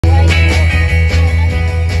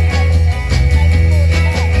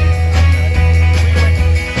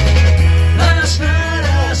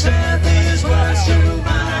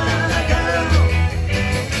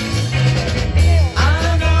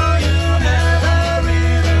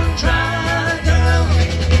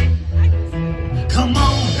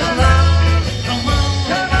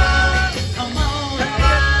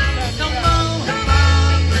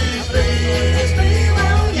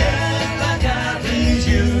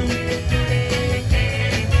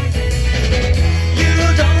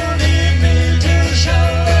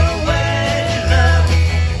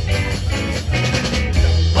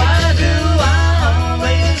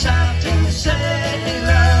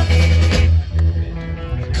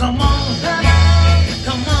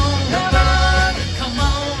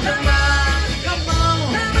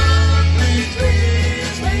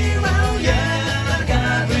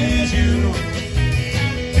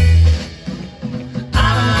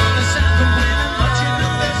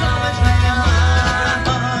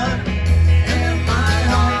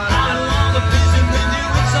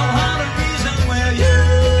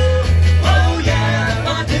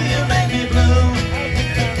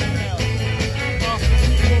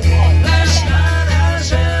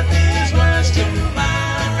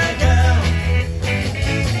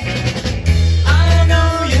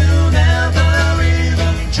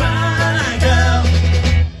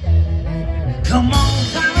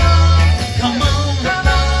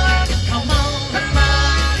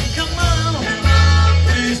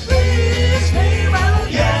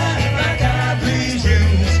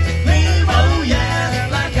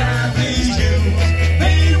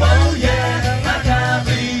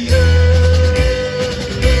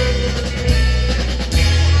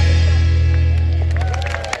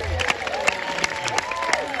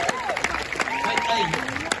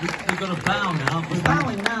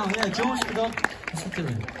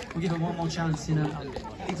We'll give it one more chance, you know.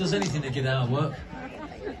 He does anything to get out of work.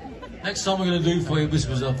 Next song we're going to do for you, this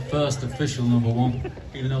was our first official #1,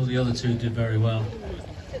 even though the other two did very well.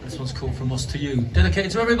 This one's called From Us to You.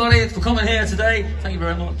 Dedicated to everybody for coming here today. Thank you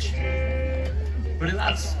very much. Ready,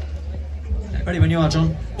 lads? Ready when you are,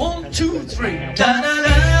 John. 1, 2, 3. Da da da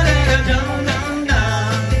da da da da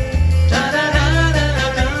da da da da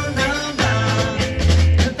da da.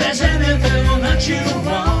 If there's anything that you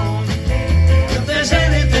want, if there's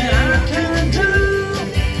anything I can do,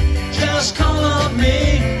 just call on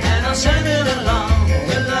me and I'll send it along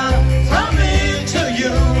with love from me to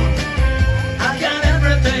you. I got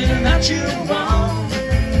everything that you want.